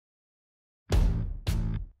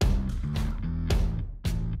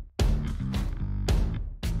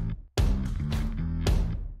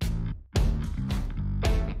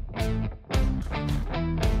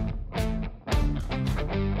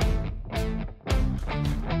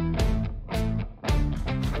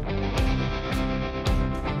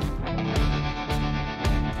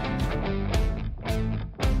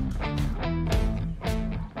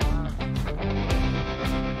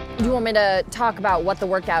You want me to talk about what the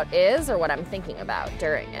workout is or what I'm thinking about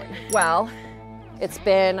during it? Well, it's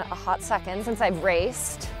been a hot second since I've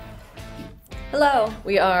raced. Hello.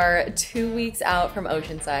 We are 2 weeks out from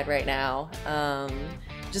Oceanside right now.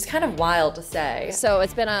 Just kind of wild to say. So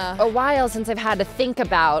it's been a while since I've had to think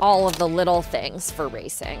about all of the little things for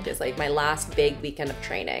racing. It's like my last big weekend of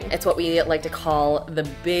training. It's what we like to call the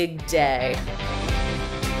big day.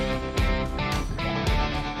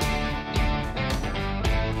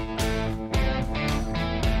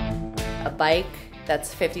 A bike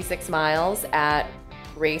that's 56 miles at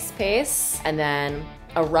race pace, and then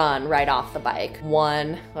a run right off the bike.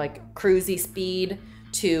 One like cruisy speed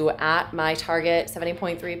to at my target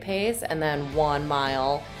 70.3 pace, and then 1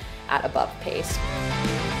 mile at above pace.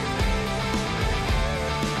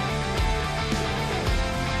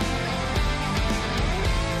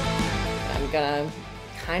 I'm gonna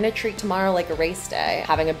kind of treat tomorrow like a race day,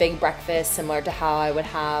 having a big breakfast similar to how I would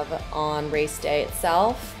have on race day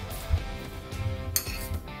itself.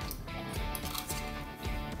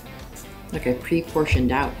 Like I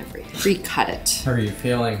pre-portioned out everything, pre-cut it. How are you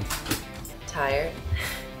feeling? Tired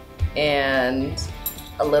and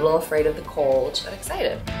a little afraid of the cold, but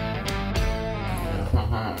excited.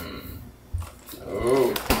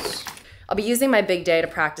 Oh. I'll be using my big day to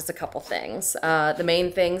practice a couple things. The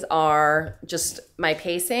main things are just my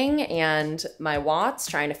pacing and my watts,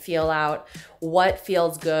 trying to feel out what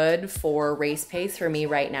feels good for race pace for me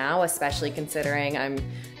right now, especially considering I'm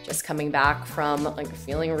just coming back from like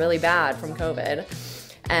feeling really bad from COVID.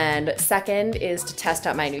 And second is to test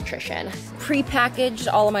out my nutrition. Pre-packaged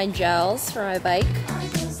all of my gels for my bike.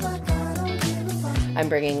 I'm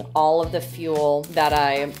bringing all of the fuel that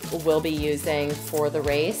I will be using for the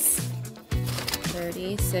race.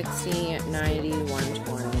 30, 60, 90, 120,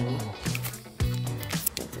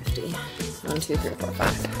 150, 1, 2, 3, 4,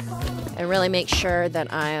 5. And really make sure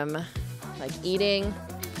that I am like eating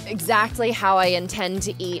exactly how I intend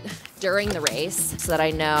to eat during the race so that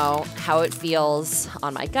I know how it feels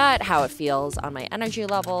on my gut, how it feels on my energy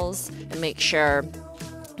levels, and make sure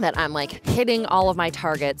that I'm like hitting all of my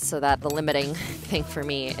targets so that the limiting thing for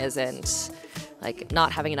me isn't like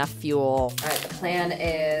not having enough fuel. All right, the plan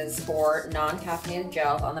is 4 non-caffeinated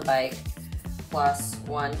gels on the bike plus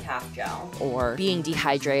 1 calf gel. Or being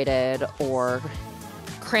dehydrated or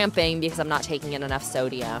cramping because I'm not taking in enough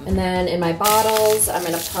sodium. And then in my bottles, I'm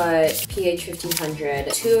gonna put pH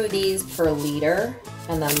 1500, 2 of these per liter,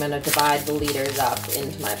 and then I'm gonna divide the liters up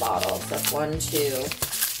into my bottles. So that's 1, 2,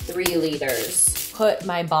 3 liters. Put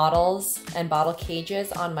my bottles and bottle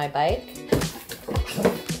cages on my bike.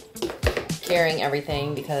 Carrying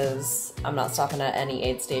everything because I'm not stopping at any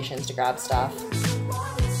aid stations to grab stuff.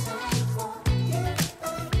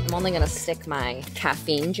 I'm only gonna stick my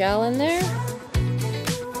caffeine gel in there.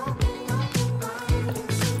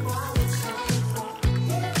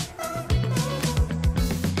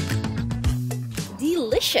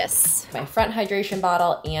 Delicious. My front hydration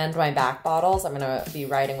bottle and my back bottles. I'm gonna be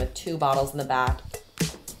riding with 2 bottles in the back.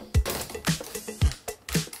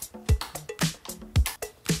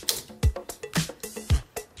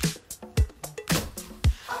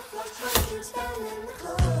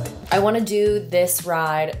 I want to do this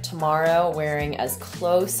ride tomorrow wearing as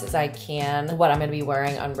close as I can what I'm going to be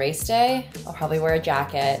wearing on race day. I'll probably wear a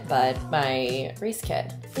jacket, but my race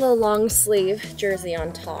kit. A little long sleeve jersey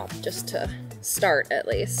on top, just to start at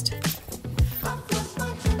least.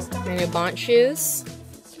 My new Bont shoes,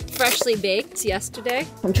 freshly baked yesterday.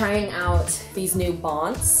 I'm trying out these new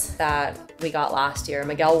Bonts that we got last year.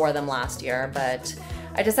 Miguel wore them last year, but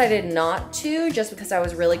I decided not to just because I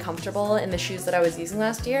was really comfortable in the shoes that I was using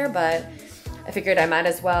last year, but I figured I might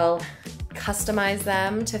as well customize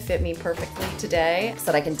them to fit me perfectly today so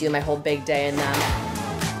that I can do my whole big day in them.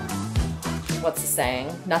 What's the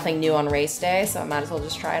saying? Nothing new on race day, so I might as well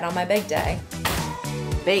just try it on my big day.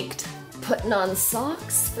 Baked. Putting on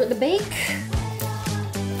socks for the bake.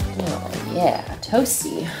 Oh yeah,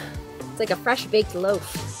 toasty. It's like a fresh baked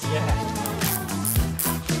loaf. Yeah.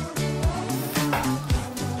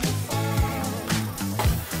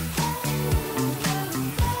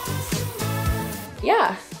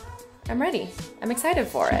 Yeah, I'm ready. I'm excited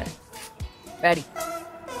for it. Ready.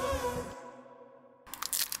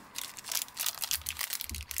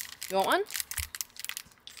 You want one?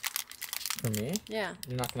 For me? Yeah.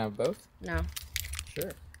 You're not gonna have both? No.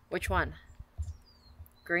 Sure. Which one?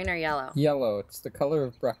 Green or yellow? Yellow. It's the color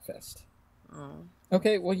of breakfast. Oh.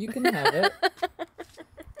 Okay, well you can have it.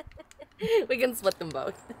 We can split them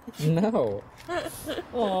both. No.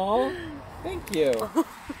 Aw. Thank you.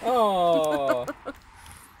 Aw.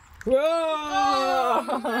 Whoa!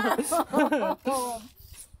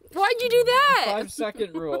 Why'd you do that?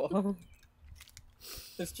 5-second rule.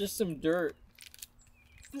 It's just some dirt.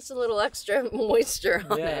 Just a little extra moisture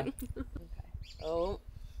on Yeah. it. Okay. Oh,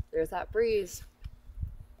 there's that breeze.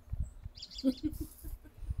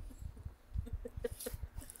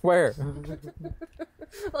 Where?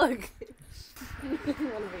 Look.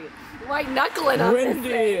 White knuckling up this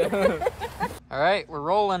Windy. thing. All right, we're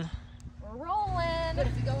rolling. We're rolling.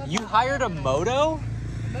 You hired a moto?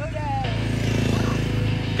 Moto.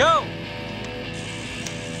 Go!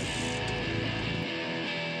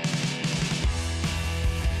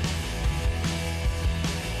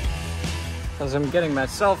 As I'm getting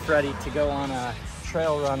myself ready to go on a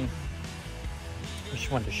trail run, I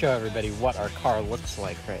just wanted to show everybody what our car looks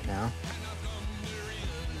like right now.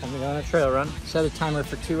 I'm gonna go on a trail run. Set a timer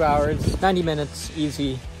for 2 hours, 90 minutes,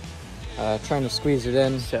 easy. Trying to squeeze it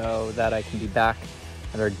in so that I can be back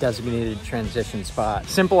at our designated transition spot.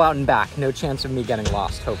 Simple out and back, no chance of me getting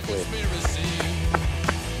lost, hopefully.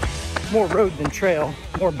 More road than trail,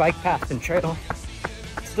 more bike path than trail.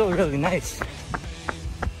 Still really nice.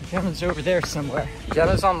 Jenna's over there somewhere.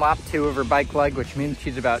 Jenna's on lap 2 of her bike leg, which means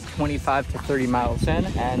she's about 25 to 30 miles in,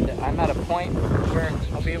 and I'm at a point where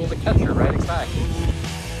I'll be able to catch her riding back.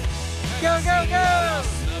 Go, go, go!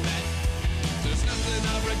 There's nothing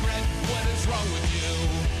I regret. What is wrong with you?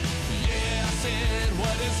 Yeah, I said,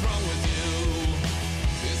 what is wrong with you?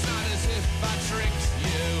 It's not as if I tricked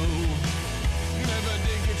you. Never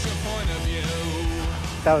did get your point of view.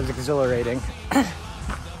 That was exhilarating.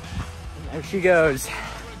 There she goes.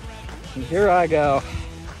 And here I go.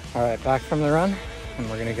 All right, back from the run, and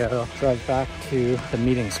we're gonna go drive back to the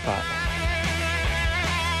meeting spot.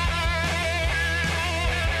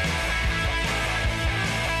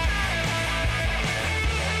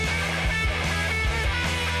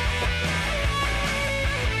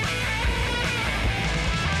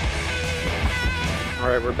 All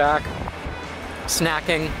right, we're back.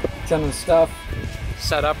 Snacking, Jenna's stuff,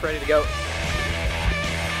 set up, ready to go.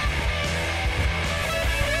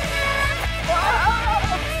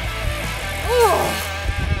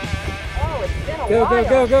 Oh, it's been a Go, while.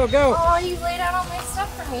 go, go, go, go! Oh, you laid out all my stuff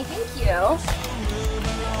for me. Thank you.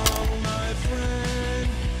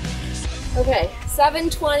 Okay,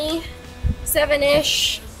 7:20,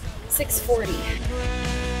 7-ish, 6:40.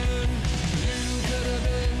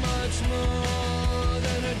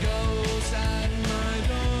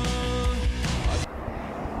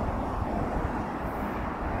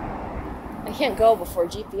 I can't go before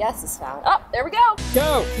GPS is found. Oh, there we go.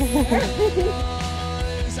 Go!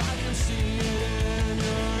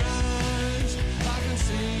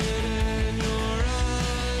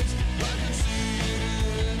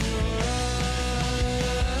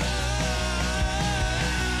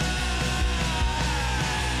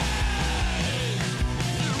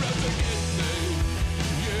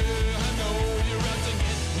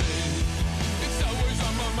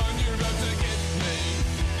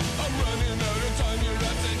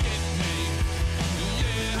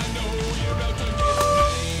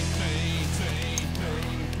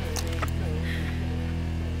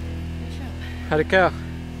 How'd it go?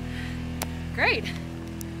 Great.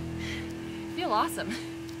 Feel awesome.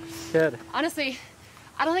 Good. Honestly,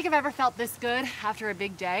 I don't think I've ever felt this good after a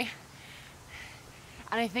big day.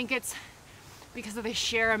 And I think it's because of the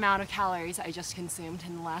sheer amount of calories I just consumed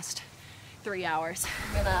in the last 3 hours.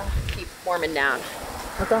 I'm gonna keep warming down.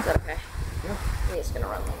 Okay. Is that okay? Yeah. I'm just gonna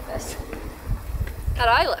run like this. How do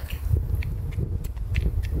I look?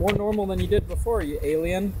 More normal than you did before, you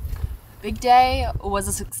alien. Big day was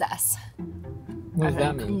a success. What does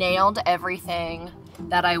that mean? Nailed everything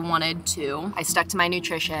that I wanted to. I stuck to my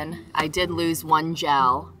nutrition. I did lose 1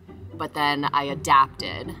 gel, but then I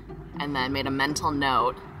adapted and then made a mental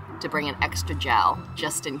note to bring an extra gel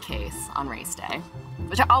just in case on race day,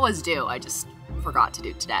 which I always do. I just forgot to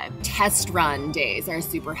do today. Test run days are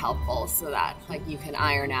super helpful so that like you can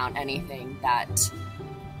iron out anything that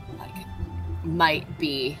like might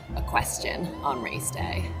be a question on race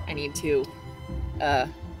day. I need to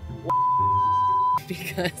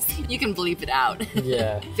because you can bleep it out.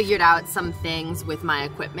 Yeah. Figured out some things with my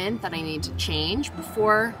equipment that I need to change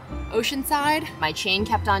before Oceanside. My chain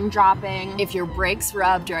kept on dropping. If your brakes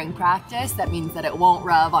rub during practice, that means that it won't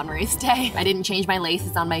rub on race day. I didn't change my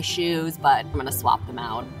laces on my shoes, but I'm gonna swap them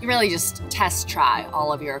out. You really just test try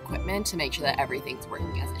all of your equipment to make sure that everything's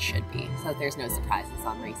working as it should be, so that there's no surprises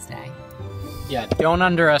on race day. Yeah, don't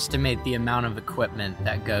underestimate the amount of equipment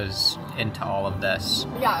that goes into all of this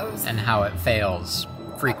Yeah, it was. and how it fails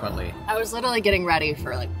frequently. I was literally getting ready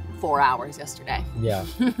for like 4 hours yesterday. Yeah.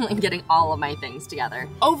 Like getting all of my things together.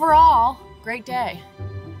 Overall, great day.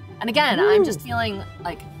 And again, I'm just feeling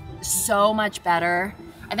like so much better.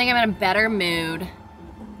 I think I'm in a better mood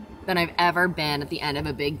than I've ever been at the end of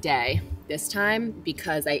a big day this time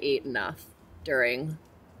because I ate enough during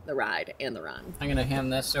the ride and the run. I'm gonna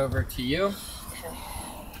hand this over to you.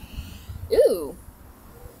 Ooh.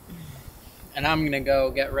 And I'm gonna go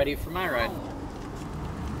get ready for my ride.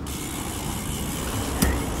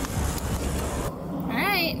 All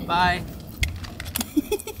right. Bye.